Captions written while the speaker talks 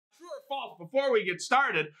false? Before we get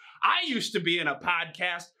started, I used to be in a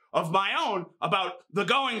podcast of my own about the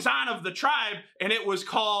goings on of the tribe, and it was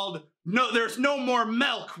called There's No More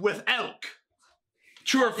Milk with Elk.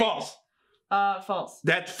 True or false? False.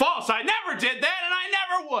 That's false. I never did that, and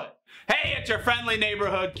I never would. Hey, it's your friendly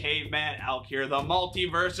neighborhood caveman Elk here, the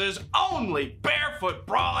multiverse's only barefoot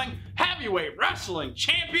brawling heavyweight wrestling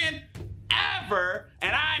champion ever,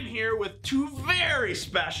 and I'm here with two very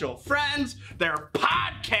special friends. They're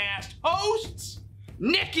podcast hosts,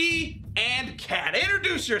 Nikki and Cat.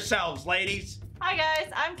 Introduce yourselves, ladies. Hi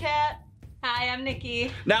guys, I'm Cat. Hi, I'm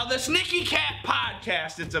Nikki. Now, this Nikki Cat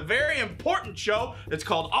podcast, it's a very important show. It's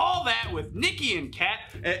called All That with Nikki and Cat,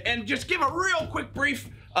 and just give a real quick brief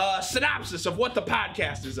synopsis of what the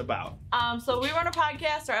podcast is about. So we run a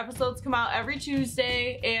podcast. Our episodes come out every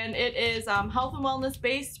Tuesday, and it is health and wellness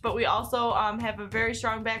based, but we also have a very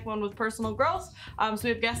strong backbone with personal growth. So we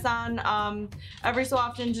have guests on every so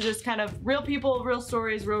often to just kind of real people, real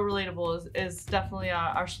stories, real relatable is definitely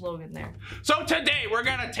our slogan there. So today we're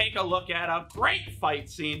gonna take a look at a great fight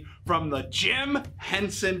scene from the Jim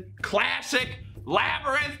Henson classic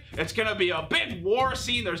Labyrinth. It's gonna be a big war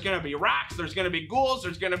scene. There's gonna be rocks, there's gonna be ghouls,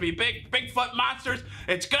 there's gonna be Bigfoot monsters.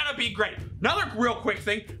 It's gonna be great. Another real quick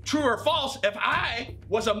thing, true or false, if I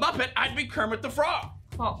was a Muppet, I'd be Kermit the Frog.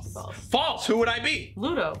 False. False, who would I be?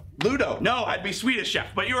 Ludo. Ludo. No, I'd be Swedish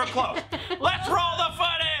Chef, but you were close. Let's roll the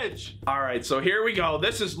footage. All right, so here we go.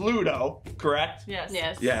 This is Ludo, correct? Yes.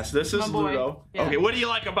 Yes, this is Ludo. Yeah. Okay, what do you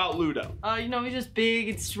like about Ludo? You know, he's just big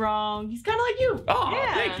and strong. He's kind of like you. Oh,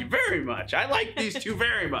 yeah. Thank you very much. I like these two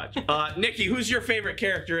very much. Nikki, who's your favorite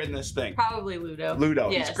character in this thing? Probably Ludo.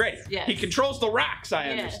 Ludo, Yes. he's great. Yes. He controls the rocks, I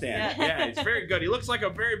Yes. understand. Yeah. Yeah, he's very good. He looks like a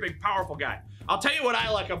very big, powerful guy. I'll tell you what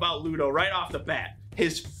I like about Ludo right off the bat.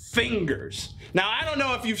 His fingers. Now, I don't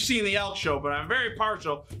know if you've seen the Elk Show, but I'm very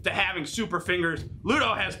partial to having super fingers.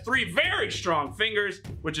 Ludo has 3 very strong fingers,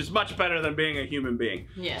 which is much better than being a human being.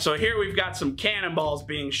 Yeah. So here we've got some cannonballs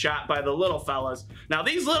being shot by the little fellas. Now,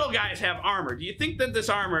 these little guys have armor. Do you think that this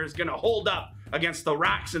armor is gonna hold up against the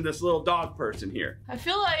rocks and this little dog person here? I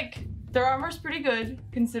feel like their armor's pretty good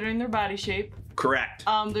considering their body shape. Correct.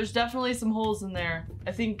 There's definitely some holes in there.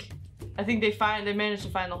 I think they managed to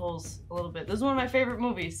find the holes a little bit. This is one of my favorite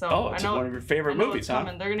movies, so Oh, it's I know one of your favorite movies, huh?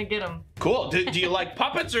 Coming. They're gonna get them. Cool. Do you like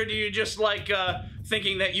puppets, or do you just like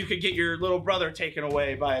thinking that you could get your little brother taken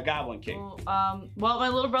away by a Goblin King? Well, my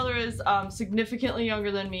little brother is significantly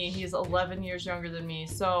younger than me. He's 11 years younger than me,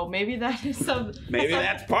 so maybe that is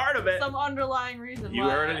that's part of it. Some underlying reason. You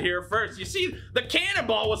heard it here first. You see, the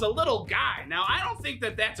cannonball was a little guy. Now, I don't think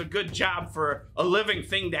that that's a good job for a living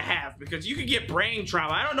thing to have, because you could get brain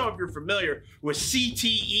trauma. I don't know if you're familiar with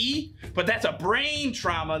CTE, but that's a brain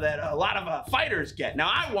trauma that a lot of fighters get. Now,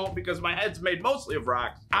 I won't, because my head's made mostly of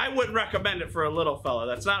rocks. I wouldn't recommend it for a little fella.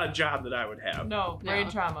 That's not a job that I would have. No, brain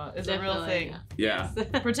trauma is a real thing. Yeah.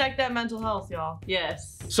 Yes. Protect that mental health, y'all.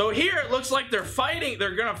 Yes. So here it looks like they're fighting.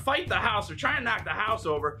 They're gonna fight the house. They're trying to knock the house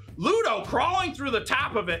over. Ludo crawling through the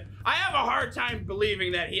top of it. I have a hard time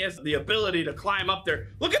believing that he has the ability to climb up there.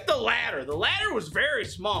 Look at the ladder. The ladder was very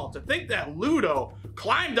small. To think that Ludo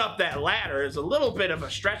climbed up that ladder is a little bit of a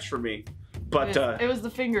stretch for me. But it was the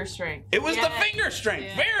finger strength. it was the Yes. finger strength.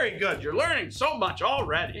 Yeah. Very good. You're learning so much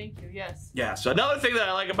already. Thank you. Yes. Yeah, so another thing that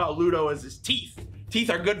I like about Ludo is his teeth. Teeth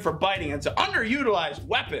are good for biting. It's an underutilized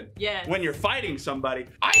weapon Yes. when you're fighting somebody.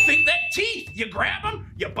 I think that teeth, you grab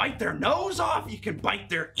them, you bite their nose off, you can bite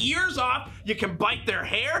their ears off, you can bite their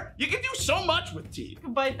hair. You can do so much with teeth. You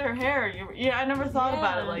can bite their hair. Yeah, I never thought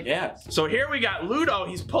about it like Yeah. So here we got Ludo.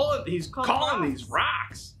 He's calling these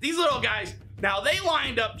rocks. These little guys, now they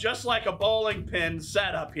lined up just like a bowling pin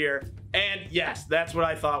setup here. And yes, that's what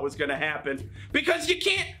I thought was gonna happen. Because you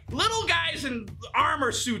can't, little guys in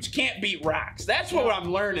armor suits can't beat rocks. That's what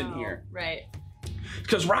I'm learning here. Right.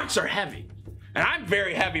 Because rocks are heavy. And I'm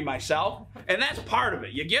very heavy myself. And that's part of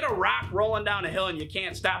it. You get a rock rolling down a hill and you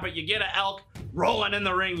can't stop it. You get an elk rolling in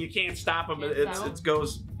the ring, you can't stop him. It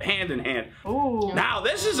goes hand in hand. Ooh. Now,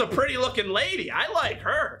 this is a pretty looking lady. I like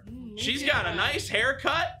her. She's got a nice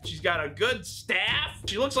haircut. She's got a good staff.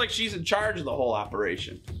 She looks like she's in charge of the whole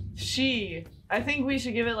operation. I think we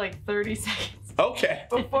should give it like 30 seconds Okay.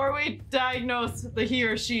 before we diagnose the he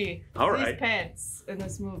or she. All right. These pants in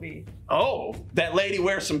this movie. Oh, that lady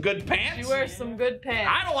wears some good pants? She wears some good pants.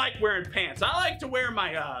 I don't like wearing pants. I like to wear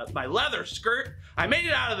my my leather skirt. I made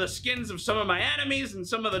it out of the skins of some of my enemies and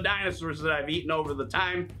some of the dinosaurs that I've eaten over the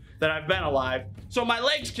time. that I've been alive. So my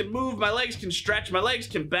legs can move, my legs can stretch, my legs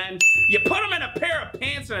can bend. You put them in a pair of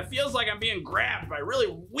pants and it feels like I'm being grabbed by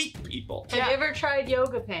really weak people. Have you ever tried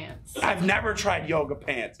yoga pants? I've never tried yoga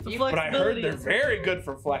pants, but I heard they're very good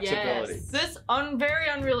for flexibility. Yes. This very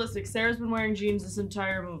unrealistic. Sarah's been wearing jeans this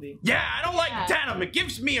entire movie. Yeah, I don't like denim. It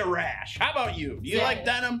gives me a rash. How about you? Do you like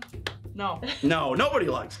denim? No. No, nobody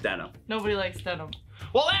likes denim. Nobody likes denim.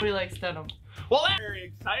 Well, Nobody likes denim. Well, that's very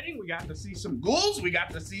exciting. We got to see some ghouls, we got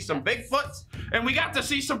to see some Bigfoots, and we got to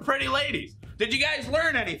see some pretty ladies. Did you guys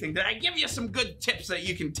learn anything? Did I give you some good tips that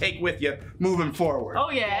you can take with you moving forward? Oh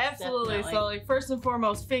yeah, Yes, absolutely. definitely. So like first and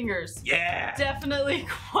foremost, fingers. Yeah. Definitely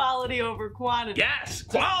quality over quantity. Yes,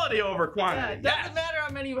 quality over Yeah, quantity. it doesn't matter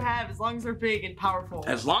how many you have, as long as they're big and powerful.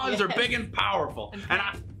 As long as they're Yes. big and powerful. And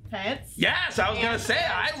I, Pants. yes, I was gonna say,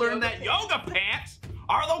 I Pants, learned yoga that yoga pants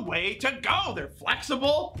are the way to go. They're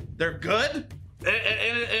flexible, they're good,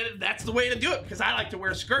 and that's the way to do it, because I like to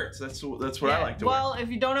wear skirts. That's what I like to wear. Well, if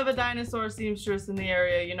you don't have a dinosaur seamstress in the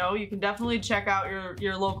area, you know, you can definitely check out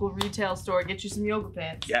your local retail store, get you some yoga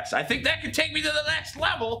pants. Yes, I think that could take me to the next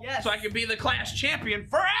level, Yes. so I could be the class champion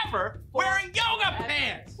forever wearing yoga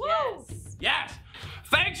pants. Yes. Yes.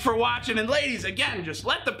 Thanks for watching, and ladies, again, just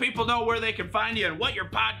let the people know where they can find you and what your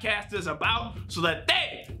podcast is about so that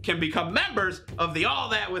they can become members of the All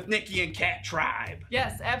That with Nikkie and Cat tribe.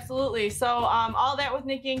 Yes, absolutely. So All That with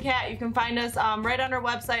Nikkie and Cat, you can find us right on our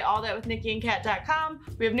website, allthatwithnikkieandcat.com.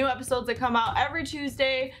 We have new episodes that come out every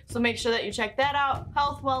Tuesday, so make sure that you check that out.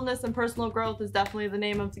 Health, wellness, and personal growth is definitely the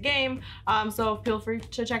name of the game, so feel free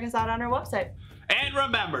to check us out on our website. And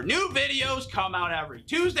remember, new videos come out every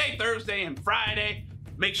Tuesday, Thursday, and Friday.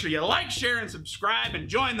 Make sure you like, share, and subscribe, and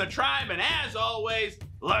join the tribe. And as always,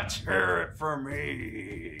 let's hear it for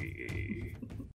me.